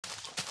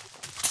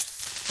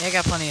Yeah, I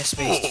got plenty of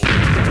space.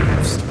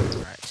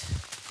 Alright.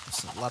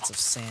 Lots of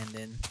sand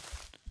in.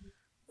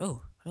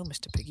 Oh, hello,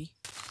 Mr. Piggy.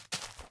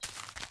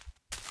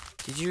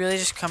 Did you really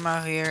just come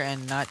out here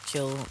and not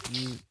kill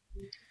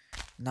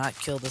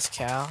this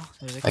cow?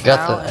 There's a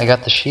cow. I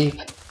got the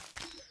sheep.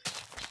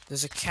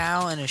 There's a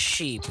cow and a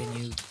sheep,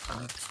 and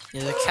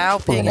there's a cow,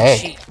 pig, an and egg.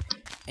 sheep,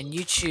 and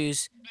you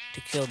choose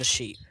to kill the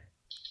sheep.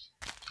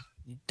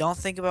 You don't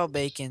think about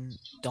bacon.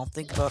 Don't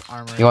think about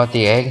armor. You want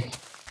the egg?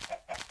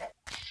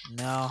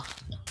 No.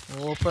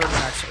 We'll put it in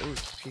our chest. Ooh,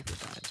 creeper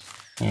died.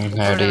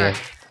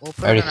 We'll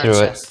put it in our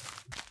chest.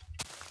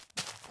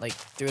 Like,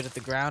 threw it at the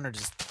ground or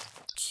just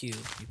Q?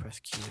 You press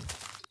Q.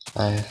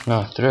 No,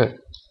 I threw it.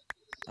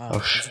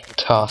 Oh,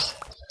 toss.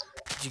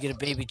 Did you get a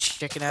baby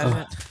chicken out of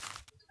it?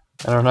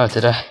 I don't know,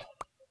 did I?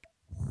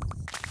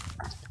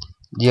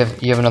 You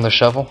have another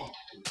shovel?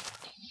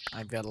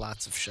 I've got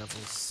lots of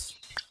shovels.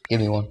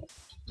 Give me one.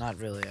 Not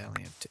really, I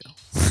only have 2.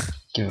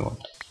 Give me one.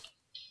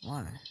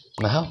 Why?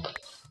 My help.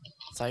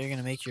 I thought you were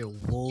gonna make your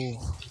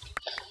wool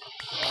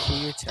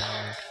queer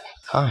tower.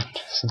 Fine,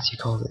 since you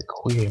called it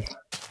queer.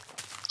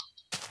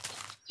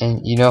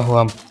 And you know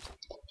who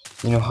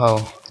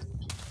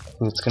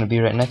it's gonna be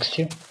right next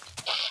to?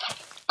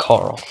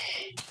 Carl.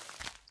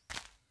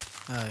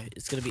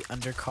 It's gonna be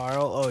under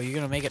Carl. Oh, you're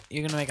gonna make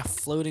a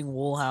floating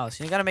wool house.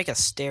 You gotta make a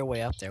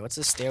stairway up there. What's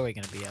the stairway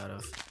gonna be out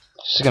of?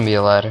 It's just gonna be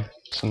a ladder.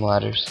 Some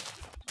ladders.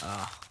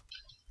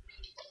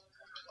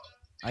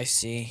 I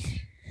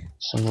see.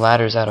 Some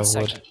ladders out of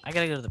wood. I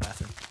gotta go to the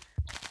bathroom.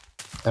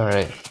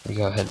 Alright, you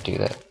go ahead and do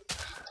that.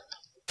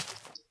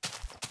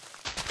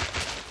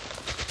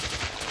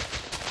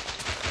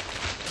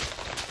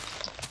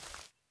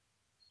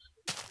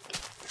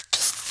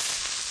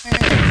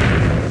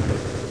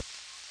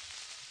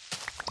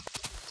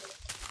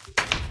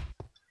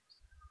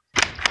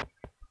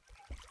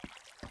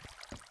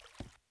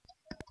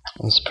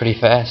 It's pretty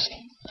fast.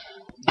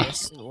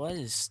 Yes, it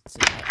was.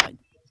 I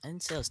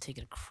didn't say I was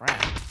taking a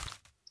crap.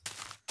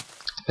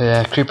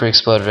 Yeah, creeper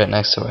exploded right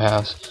next to our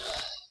house.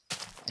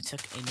 I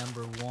took a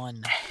number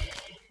 1.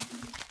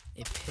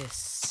 A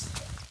piss.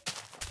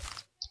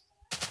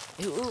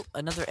 Ooh,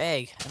 another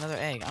egg. Another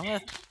egg.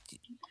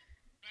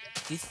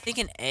 Do you think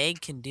an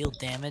egg can deal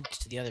damage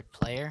to the other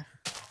player?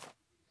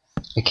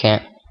 It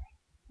can't.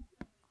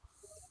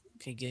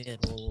 Okay, good.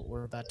 Well,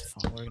 we're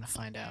gonna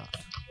find out.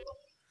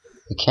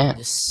 It can't.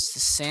 This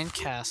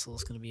sandcastle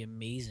is gonna be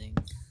amazing.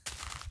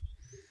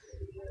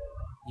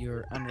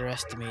 You're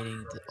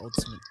underestimating the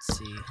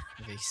ultimacy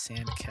of a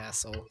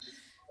sandcastle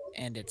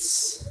and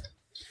its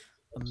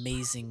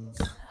amazing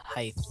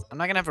height. I'm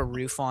not gonna have a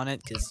roof on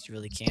it because you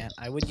really can't.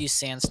 I would use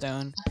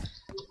sandstone,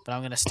 but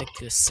I'm gonna stick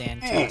to a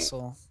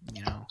sandcastle.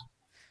 You know,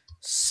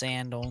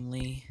 sand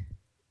only.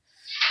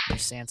 Or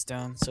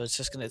sandstone, so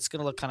it's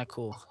gonna look kind of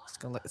cool.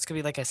 It's gonna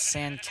be like a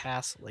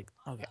sandcastle, like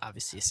okay,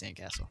 obviously a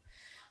sandcastle.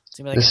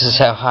 Like this is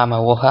how high my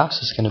wool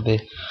house is gonna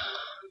be.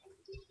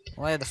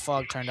 Well, I had the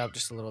fog turned up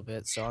just a little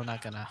bit, so I'm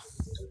not gonna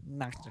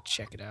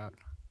check it out.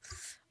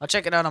 I'll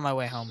check it out on my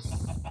way home.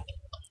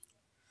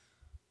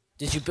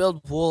 Did you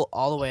build wool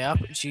all the way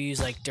up? Or did you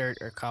use like dirt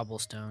or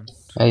cobblestone?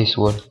 I use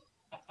wood.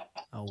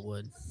 Oh,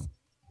 wood.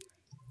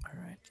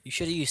 Alright. You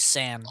should have used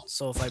sand,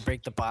 so if I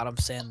break the bottom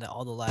sand,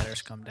 all the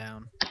ladders come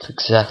down. That's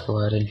exactly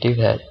why I didn't do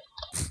that.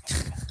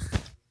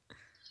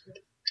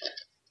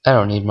 I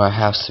don't need my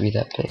house to be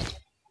that big.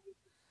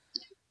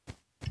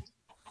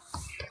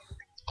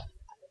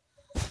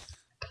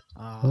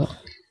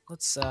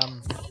 Let's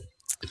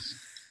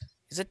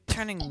is it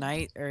turning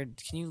night, or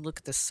can you look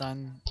at the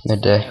sun?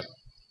 Midday.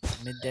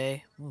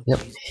 Midday? Ooh, yep.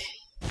 Jesus.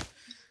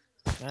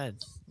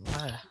 Good.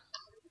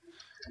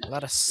 A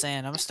lot of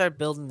sand. I'm gonna start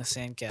building the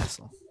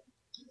sandcastle.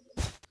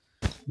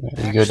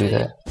 You go do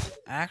that.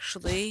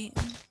 Actually,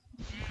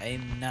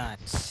 I'm not.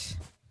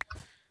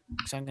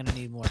 Because I'm gonna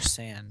need more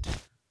sand.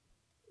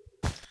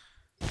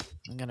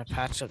 I'm gonna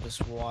patch up this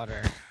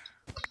water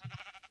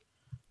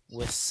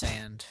with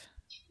sand.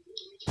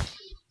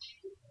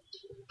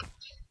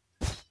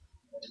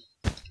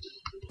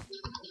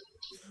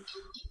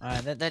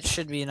 Alright, that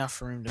should be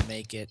enough room to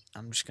make it.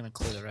 I'm just gonna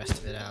clear the rest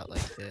of it out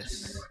like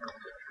this.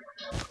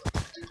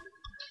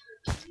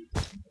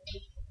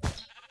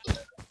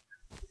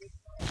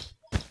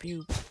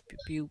 Pew, pew,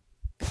 pew,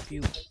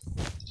 pew.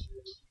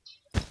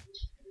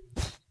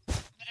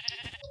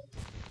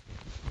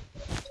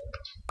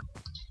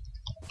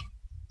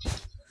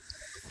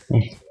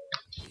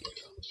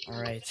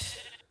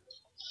 Alright.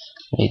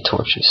 I need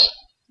torches.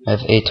 I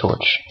have a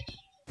torch.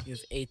 You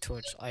have a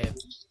torch. I have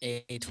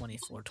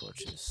 24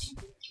 torches.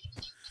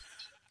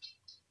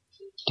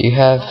 Do you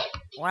have...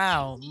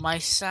 Wow, my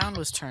sound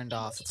was turned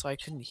off, so I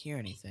couldn't hear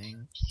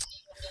anything.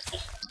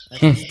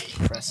 That's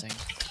depressing.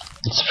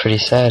 It's pretty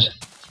sad.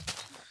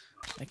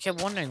 I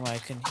kept wondering why I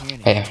couldn't hear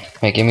anything.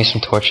 Hey, give me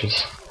some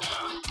torches.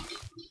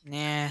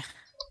 Nah.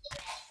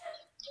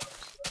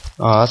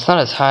 Oh, that's not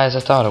as high as I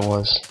thought it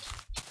was.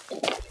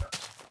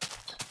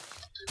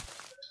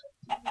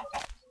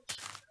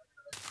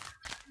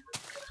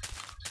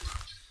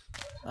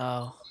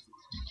 Oh.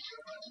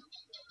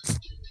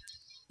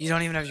 You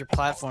don't even have your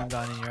platform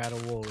done and you're out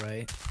of wool,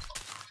 right?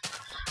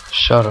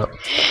 Shut up.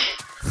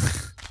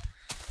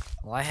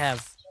 Well, I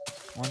have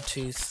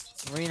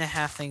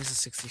 3.5 things of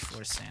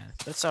 64 sand.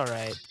 That's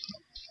alright.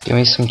 Give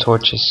me some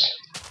torches.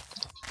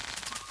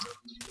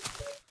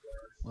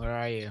 Where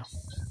are you?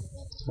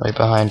 Right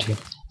behind you.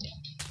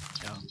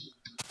 No.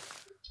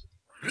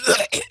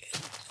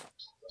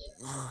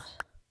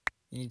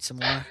 You need some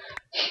more?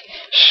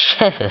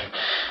 Sure.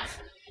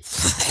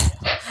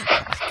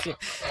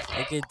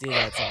 I could do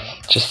that, Tom.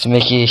 Just to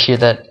make you hear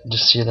that,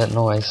 just hear that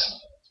noise.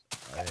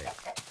 Alright.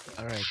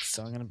 Alright,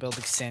 so I'm gonna build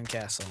a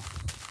sandcastle.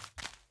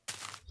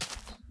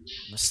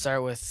 I'm gonna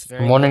start with I'm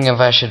very wondering low. if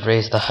I should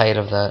raise the height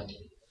of that.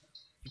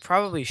 You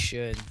probably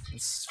should.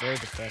 It's very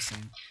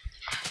depressing.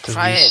 The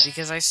Try it res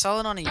because I saw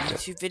it on a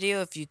YouTube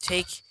video. If you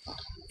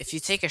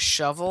take a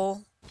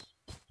shovel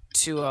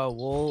to a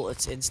wool,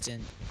 it's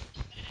instant.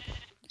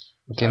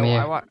 Give me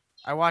a,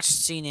 I watched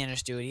C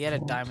Nanners do it. He had a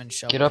diamond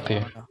get shovel. up I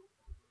here. don't know.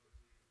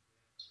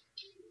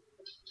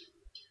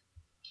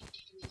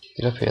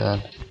 Get up here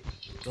then.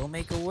 Go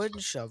make a wooden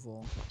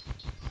shovel.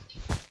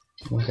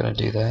 I'm not gonna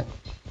do that.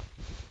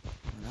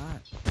 Why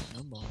not?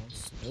 No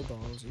balls. No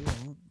balls. You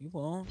won't. You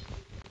won't.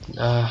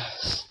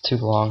 It's too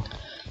long.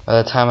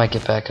 By the time I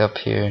get back up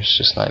here, it's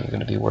just not even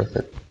gonna be worth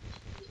it.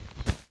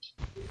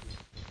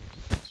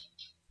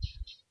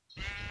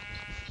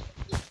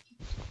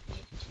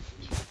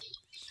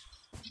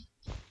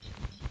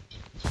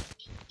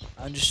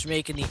 I'm just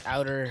making the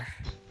outer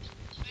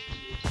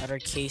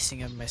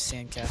casing of my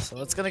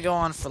sandcastle. It's gonna go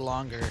on for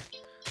longer.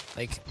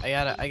 Like I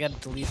gotta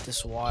delete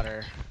this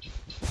water.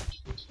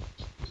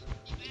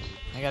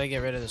 I gotta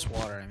get rid of this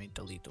water. I mean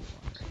delete the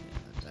water.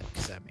 Yeah,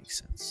 because that makes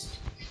sense.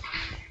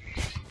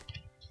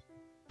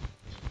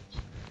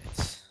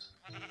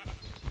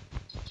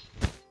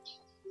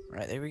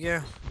 Alright, there we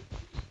go.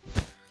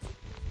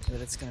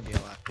 But it's gonna be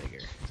a lot bigger.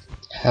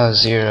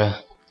 How's your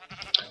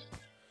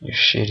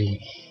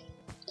shitty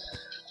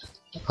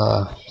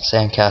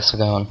sandcastle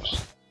going?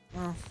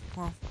 Oh,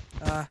 well,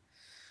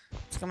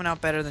 it's coming out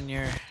better than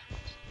your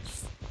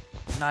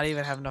not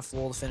even have enough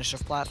wool to finish a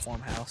platform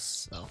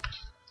house, so.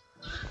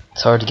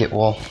 It's hard to get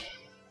wool.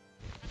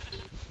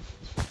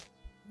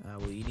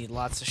 Well, you need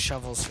lots of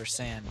shovels for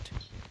sand.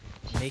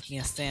 Making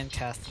a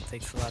sandcastle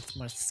takes a lot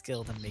more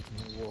skill than making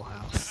a wool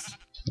house.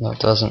 No, it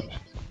doesn't.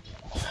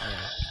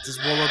 Yeah. Does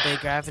wool obey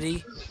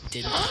gravity?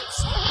 Didn't think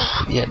so.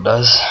 Yeah, it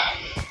does.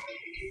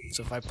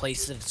 So if I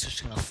place it, it's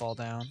just gonna fall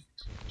down.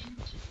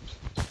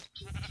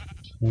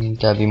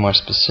 Gotta be more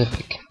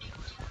specific.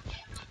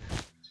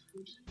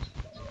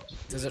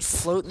 Does it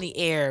float in the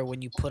air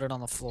when you put it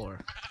on the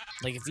floor?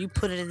 Like if you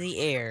put it in the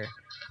air,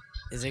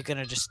 is it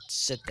gonna just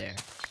sit there?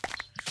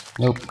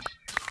 Nope.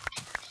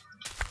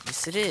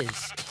 Yes, it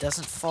is. It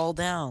doesn't fall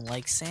down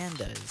like sand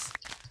does.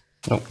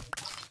 Nope.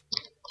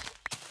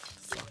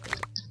 Fuck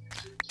up.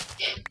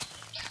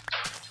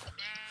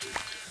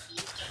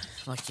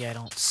 Lucky I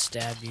don't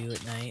stab you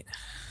at night.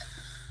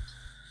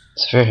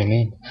 It's very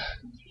mean.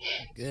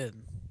 Good.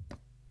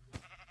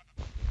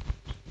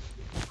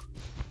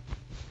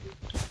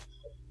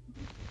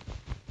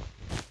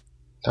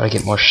 Gotta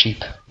get more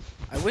sheep.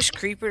 I wish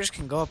creepers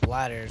can go up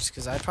ladders,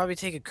 because I'd probably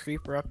take a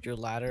creeper up your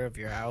ladder of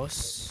your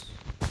house.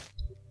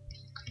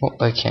 Oh,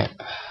 I can't.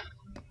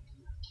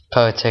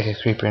 Probably take a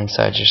creeper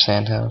inside your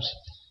sand house.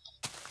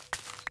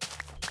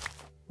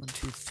 1,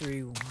 2,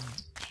 3, 1,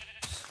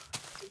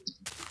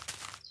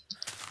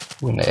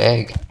 Ooh, an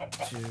egg.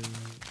 2,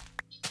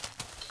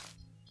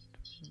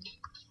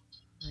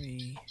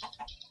 3.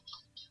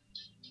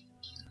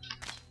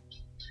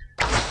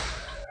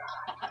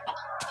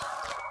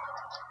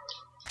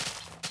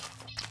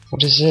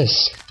 What is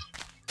this?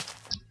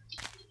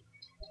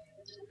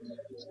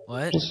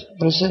 What?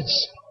 What is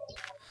this?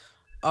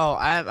 Oh,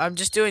 I'm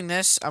just doing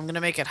this. I'm gonna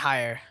make it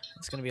higher.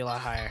 It's gonna be a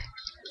lot higher.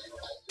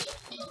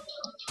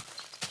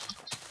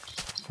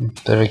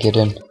 Better get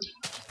in.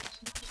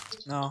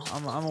 No,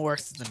 I'm gonna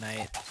work through the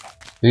night.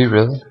 Are you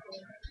really?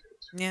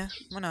 Yeah,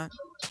 why not?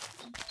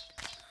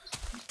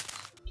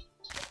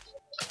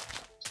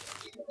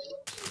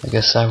 I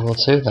guess I will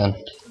too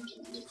then.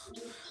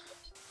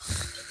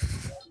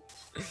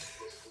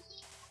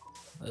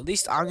 At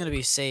least I'm gonna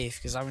be safe,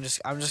 because I'm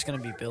just gonna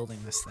be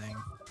building this thing.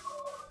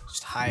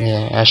 Just higher.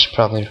 Yeah, I should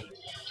probably.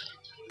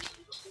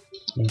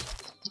 You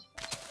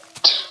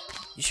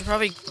should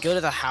probably go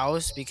to the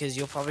house, because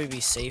you'll probably be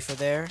safer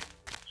there.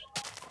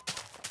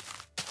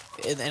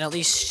 And at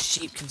least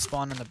sheep can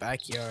spawn in the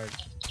backyard.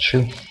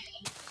 True.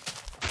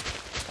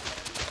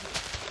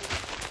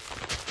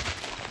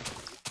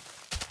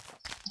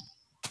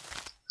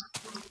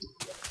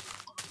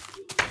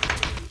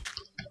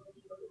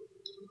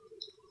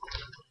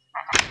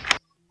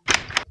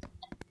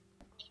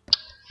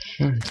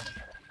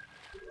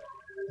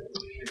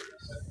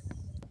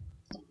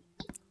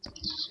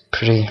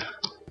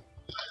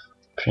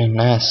 Pretty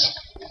nice.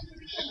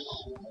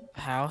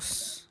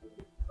 House?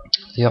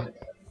 Yep.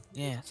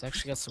 Yeah, it's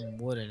actually got some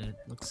wood in it.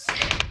 Looks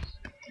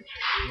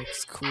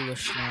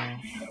coolish now.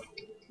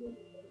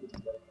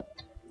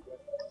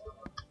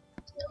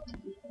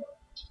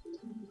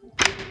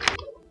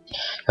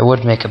 I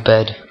would make a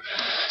bed.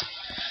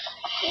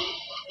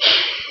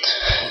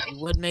 You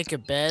would make a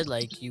bed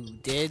like you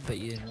did, but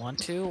you didn't want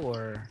to,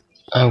 or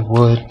I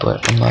would,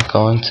 but I'm not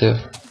going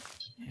to.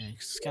 yeah,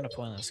 it's kind of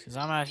pointless. Cause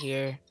I'm out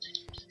here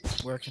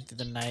working through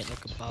the night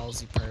like a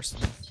ballsy person,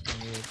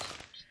 and you're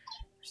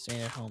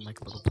staying at home like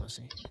a little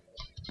pussy.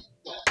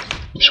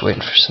 I'm just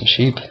waiting for some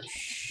sheep.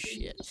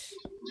 Shit,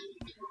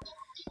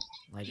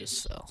 I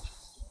just fell.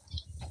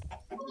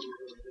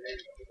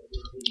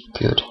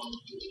 Good.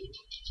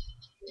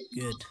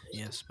 Good,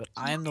 yes, but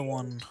I'm the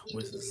one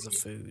with the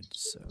food,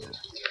 so.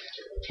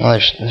 Oh,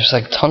 there's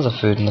like tons of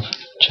food in the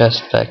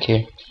chest back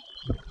here.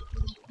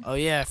 Oh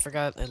yeah, I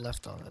forgot I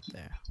left all that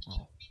there.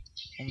 Well,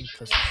 only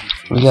pussies eat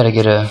food We that's in gotta a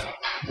get a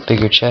chest.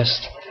 bigger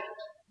chest.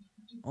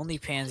 Only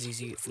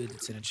pansies eat food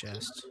that's in a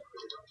chest.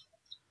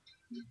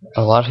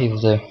 A lot of people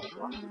do.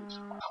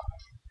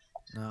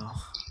 No.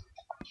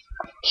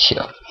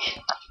 Yeah.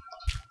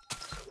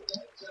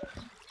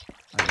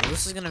 Alright, well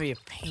this is gonna be a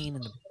pain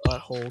in the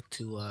butthole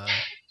to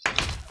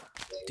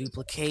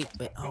duplicate,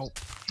 but oh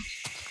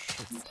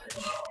shit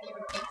fudge.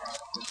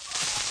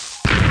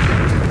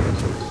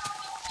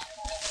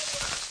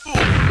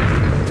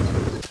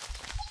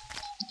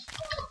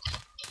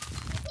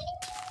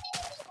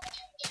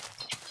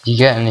 You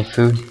got any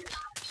food?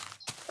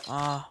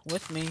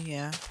 With me,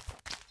 yeah.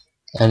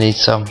 I need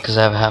some because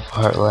I have half a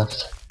heart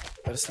left.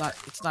 But it's not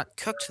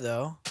cooked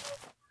though. I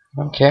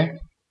don't care.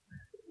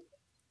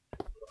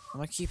 I'm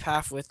gonna keep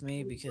half with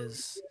me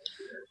because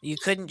you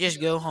couldn't just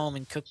go home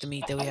and cook the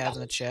meat that we have in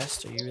the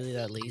chest. Are you really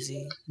that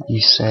lazy?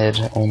 You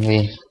said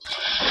only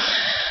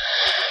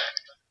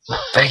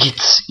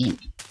faggots eat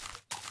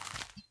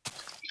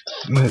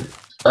food.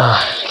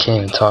 I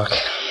can't even talk.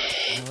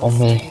 You know what a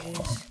Only faggot is?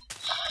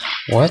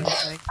 what?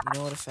 You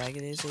know what a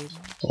faggot is, Aiden?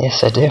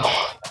 Yes, I do.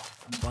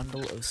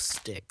 Bundle of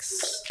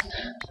sticks.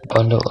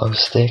 Bundle of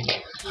stick.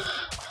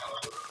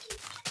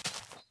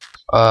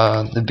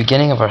 The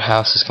beginning of our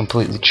house is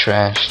completely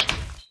trashed.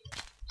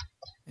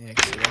 Yeah,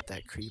 'cause you let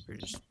that creeper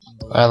just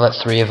blow I let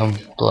up. 3 of them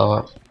blow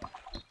up.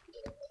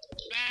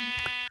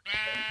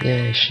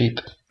 Yay, sheep.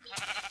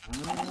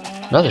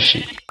 Another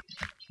sheep.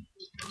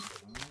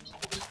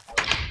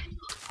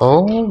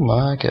 Oh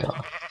my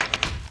god.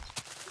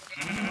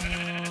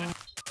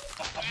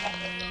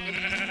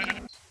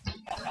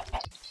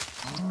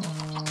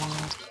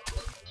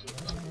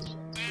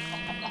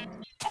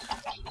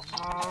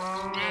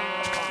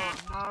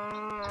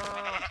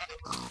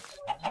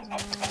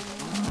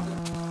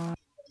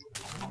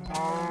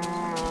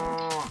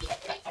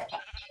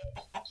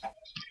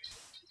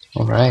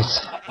 Alright.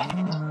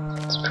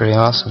 It's pretty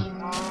awesome.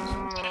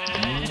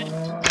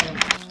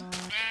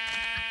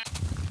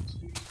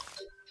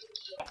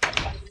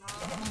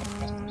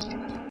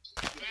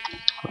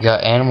 We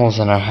got animals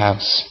in our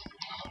house.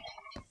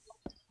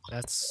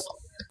 That's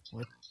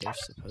what they're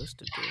supposed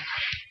to do.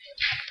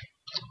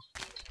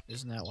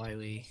 Isn't that why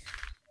we...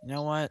 You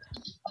know what?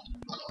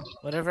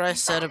 Whatever I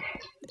said...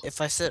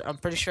 If I said... I'm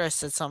pretty sure I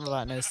said something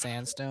about no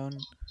sandstone.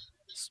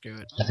 Screw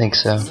it. I think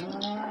so.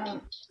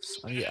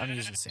 I'm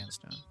using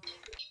sandstone.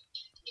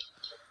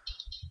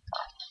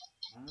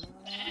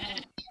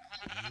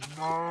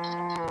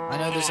 I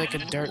know there's like a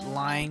dirt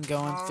line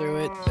going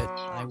through it, but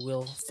I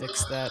will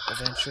fix that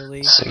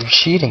eventually. So you're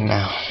cheating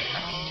now.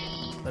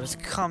 But it's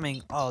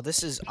coming. Oh,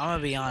 this is... I'm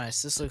gonna be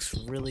honest. This looks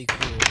really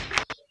cool.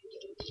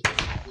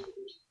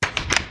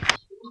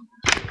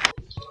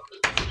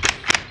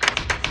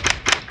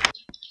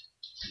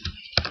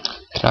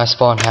 Can I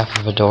spawn half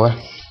of a door?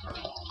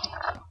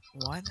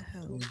 Why the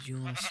hell would you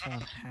want to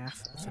spawn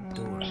half of a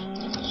door?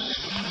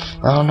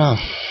 I don't know.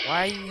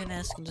 Why are you even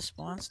asking to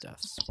spawn stuff?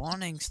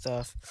 Spawning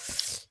stuff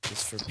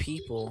is for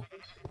people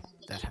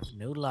that have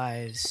no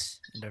lives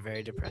and are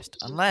very depressed.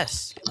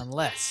 Unless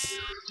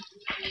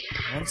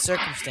one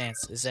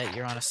circumstance is that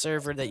you're on a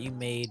server that you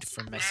made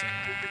for messing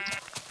around.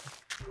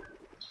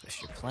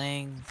 If you're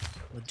playing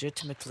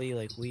legitimately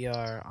like we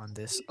are on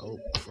this, oh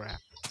crap.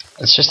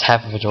 It's just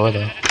half of a door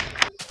though.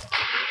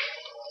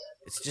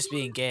 It's just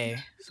being gay,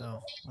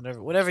 so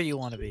whatever you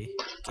want to be.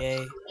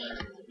 Gay.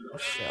 Oh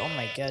shit, oh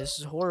my god, this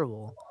is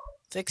horrible.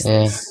 Fix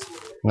Yeah. this.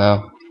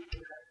 No.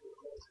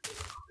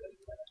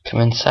 Come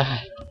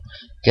inside.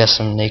 Got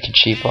some naked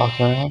sheep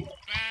walking around?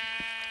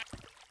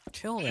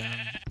 Kill them.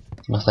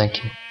 No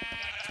thank you.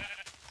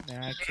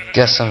 There, I killed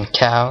Got some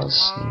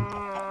cows.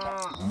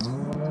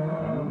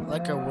 I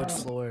like our wood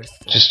floors.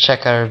 Just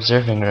check our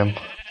observing room.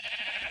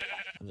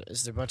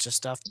 Is there a bunch of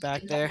stuff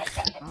back there?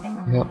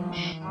 Yep.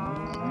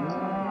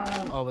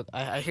 Oh, but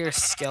I hear a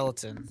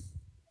skeleton.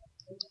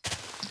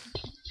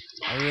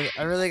 I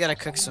really gotta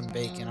cook some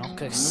bacon. I'll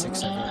cook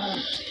 6 of it.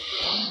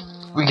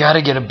 We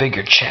gotta get a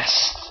bigger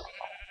chest.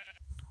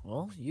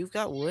 Well, you've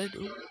got wood.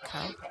 Ooh,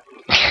 cow.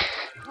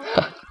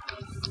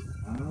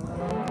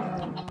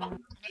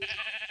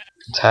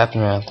 What's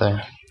happening out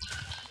there?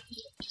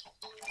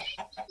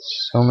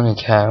 So many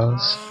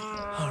cows.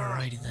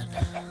 Alrighty then.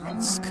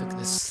 Let's cook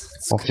this.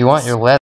 Well, if you want your leather.